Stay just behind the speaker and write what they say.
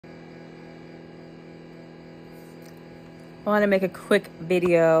I want to make a quick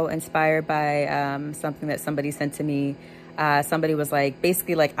video inspired by something that somebody sent to me. Somebody was like,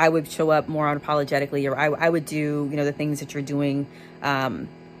 basically like, I would show up more unapologetically, or I would do, the things that you're doing.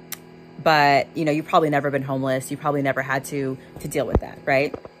 But, you've probably never been homeless. You probably never had to deal with that,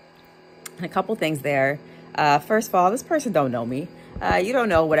 right? And a couple things there. First of all, this person don't know me. You don't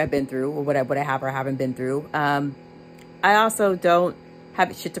know what I've been through or what I have or haven't been through. I also don't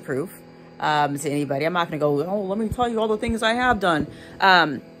have shit to prove to anybody. I'm not going to go, oh, let me tell you all the things I have done.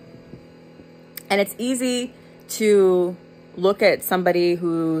 And it's easy to look at somebody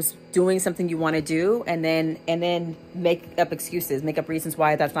who's doing something you want to do and then make up excuses, make up reasons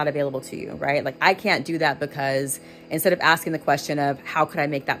why that's not available to you, right? Like, I can't do that because, instead of asking the question of how could I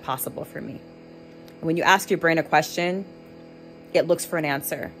make that possible for me? When you ask your brain a question, it looks for an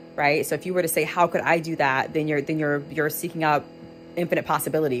answer, right? So if you were to say, how could I do that? Then you're seeking out infinite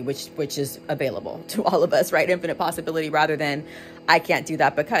possibility, which is available to all of us, right? Infinite possibility, rather than I can't do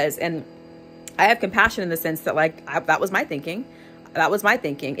that because. And I have compassion in the sense that, like, that was my thinking. That was my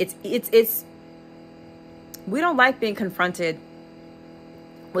thinking. It's we don't like being confronted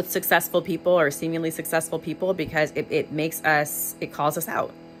with successful people or seemingly successful people because it calls us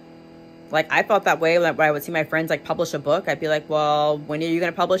out. Like, I felt that way when I would see my friends like publish a book. I'd be like, well, when are you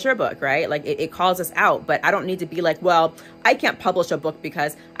going to publish your book, right? Like, it calls us out, but I don't need to be like, well, I can't publish a book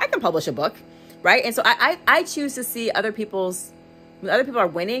because I can publish a book, right? And so I choose to see when other people are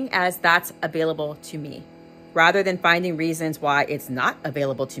winning as that's available to me, rather than finding reasons why it's not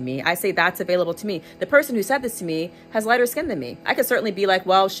available to me. I say that's available to me. The person who said this to me has lighter skin than me. I could certainly be like,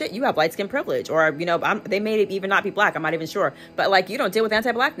 well, shit, you have light skin privilege, or, they may even not be black. I'm not even sure. But, like, you don't deal with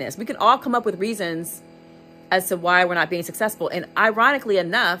anti-blackness. We can all come up with reasons as to why we're not being successful. And ironically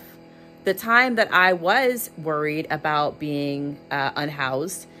enough, the time that I was worried about being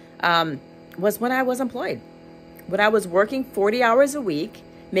unhoused was when I was employed. When I was working 40 hours a week,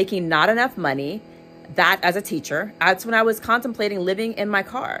 making not enough money, that as a teacher, that's when I was contemplating living in my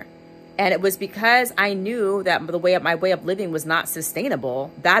car. And it was because I knew that my way of living was not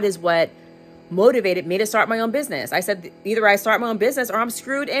sustainable. That is what motivated me to start my own business. I said, either I start my own business or I'm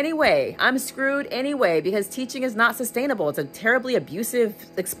screwed anyway. I'm screwed anyway because teaching is not sustainable. It's a terribly abusive,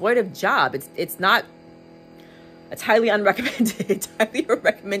 exploitive job. It's highly unrecommended. It's highly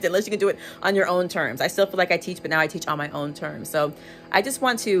recommended unless you can do it on your own terms. I still feel like I teach, but now I teach on my own terms. So I just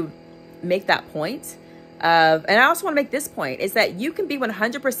want to make that point. And I also want to make this point, is that you can be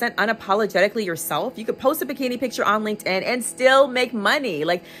 100% unapologetically yourself. You could post a bikini picture on LinkedIn and still make money.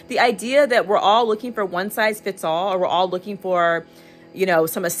 Like, the idea that we're all looking for one size fits all, or we're all looking for,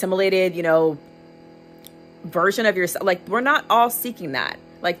 some assimilated, version of yourself. Like, we're not all seeking that.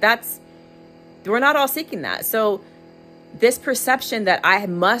 We're not all seeking that. So this perception that I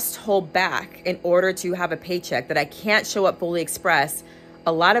must hold back in order to have a paycheck, that I can't show up fully expressed,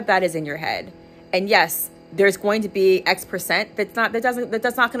 a lot of that is in your head. And yes, there's going to be X percent that's not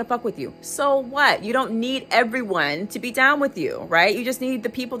going to fuck with you. So what? You don't need everyone to be down with you, right? You just need the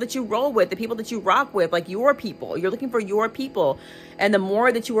people that you roll with, the people that you rock with, like your people. You're looking for your people. And the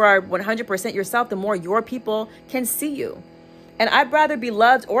more that you are 100% yourself, the more your people can see you. And I'd rather be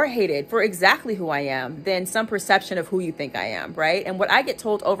loved or hated for exactly who I am than some perception of who you think I am, right? And what I get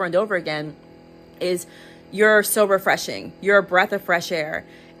told over and over again is, you're so refreshing. You're a breath of fresh air.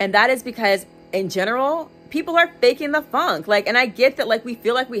 And that is because, in general, people are faking the funk. Like, and I get that, like, we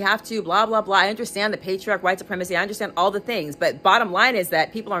feel like we have to, blah, blah, blah. I understand the patriarch, white supremacy. I understand all the things. But bottom line is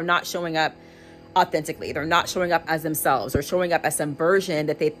that people are not showing up authentically. They're not showing up as themselves, or showing up as some version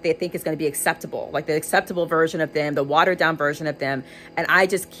that they think is going to be acceptable, like the acceptable version of them, the watered down version of them. And I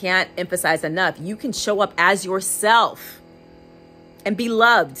just can't emphasize enough. You can show up as yourself and be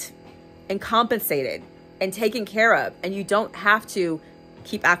loved and compensated and taken care of, and you don't have to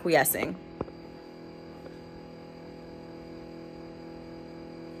keep acquiescing.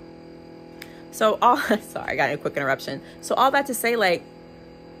 So sorry, I got a quick interruption. So all that to say, like,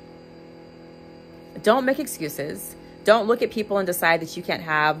 don't make excuses. Don't look at people and decide that you can't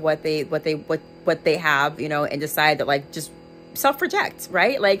have what they have, and decide that, like, just self-reject,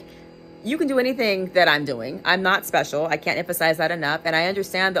 right? Like, you can do anything that I'm doing. I'm not special. I can't emphasize that enough. And I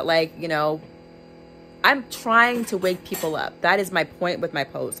understand that, like, I'm trying to wake people up. That is my point with my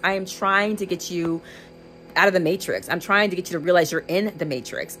post. I am trying to get you out of the matrix. I'm trying to get you to realize you're in the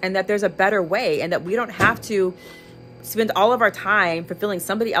matrix, and that there's a better way, and that we don't have to spend all of our time fulfilling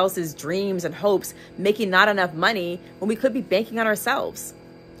somebody else's dreams and hopes, making not enough money, when we could be banking on ourselves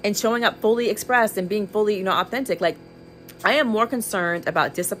and showing up fully expressed and being fully, authentic. Like, I am more concerned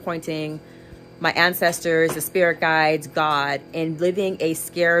about disappointing my ancestors, the spirit guides, God, and living a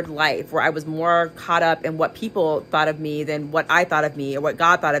scared life where I was more caught up in what people thought of me than what I thought of me or what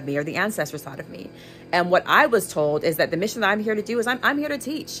God thought of me or the ancestors thought of me. And what I was told is that the mission that I'm here to do is I'm here to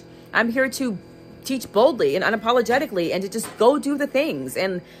teach. I'm here to teach boldly and unapologetically and to just go do the things.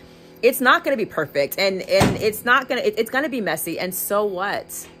 And it's not going to be perfect, and it's going to be messy. And so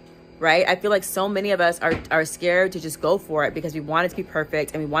what? Right? I feel like so many of us are scared to just go for it because we want it to be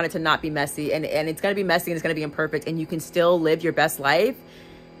perfect and we want it to not be messy, and it's going to be messy and it's going to be imperfect, and you can still live your best life,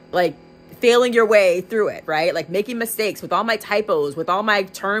 like failing your way through it, right? Like making mistakes with all my typos, with all my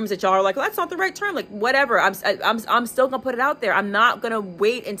terms that y'all are like, well, that's not the right term. Like whatever, I'm still going to put it out there. I'm not going to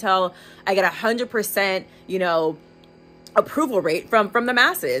wait until I get 100%, approval rate from the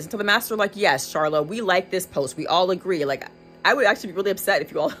masses, until the masses are like, yes, Charla, we like this post. We all agree. Like, I would actually be really upset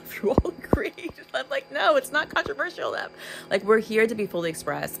if you all agreed. I'm like, no, it's not controversial enough. Like, we're here to be fully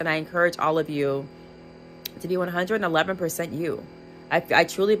expressed. And I encourage all of you to be 111% you. I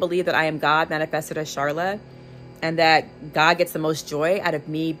truly believe that I am God manifested as Charla, and that God gets the most joy out of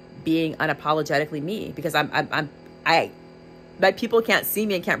me being unapologetically me, because my people can't see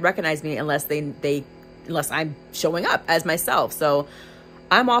me and can't recognize me unless unless I'm showing up as myself. So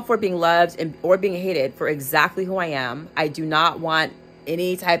I'm all for being loved or being hated for exactly who I am. I do not want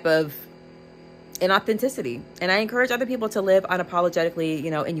any type of inauthenticity. And I encourage other people to live unapologetically,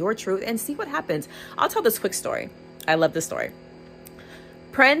 in your truth, and see what happens. I'll tell this quick story. I love this story.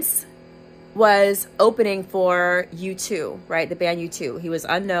 Prince was opening for U2, right? The band U2. He was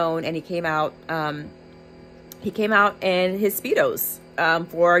unknown, and he came out in his Speedos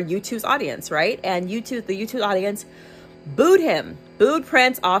for U2's audience, right? And the U2 audience booed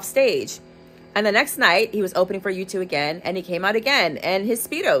Prince off stage. And the next night he was opening for U2 again, and he came out again in his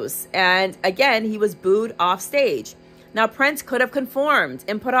Speedos, and again he was booed off stage. Now Prince could have conformed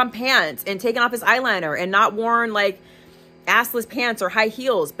and put on pants and taken off his eyeliner and not worn like assless pants or high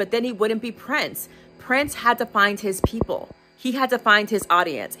heels, but then he wouldn't be Prince. Prince had to find his people. He had to find his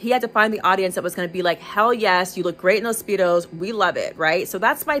audience. He had to find the audience that was going to be like, hell yes, you look great in those Speedos. We love it, right? So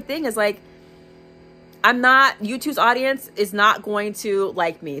that's my thing, is like, U2's audience is not going to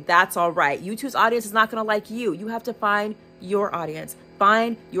like me. That's all right. U2's audience is not going to like you. You have to find your audience.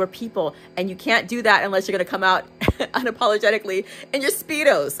 Find your people. And you can't do that unless you're going to come out unapologetically in your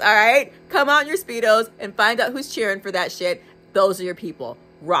Speedos, all right? Come out in your Speedos and find out who's cheering for that shit. Those are your people.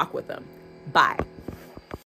 Rock with them. Bye.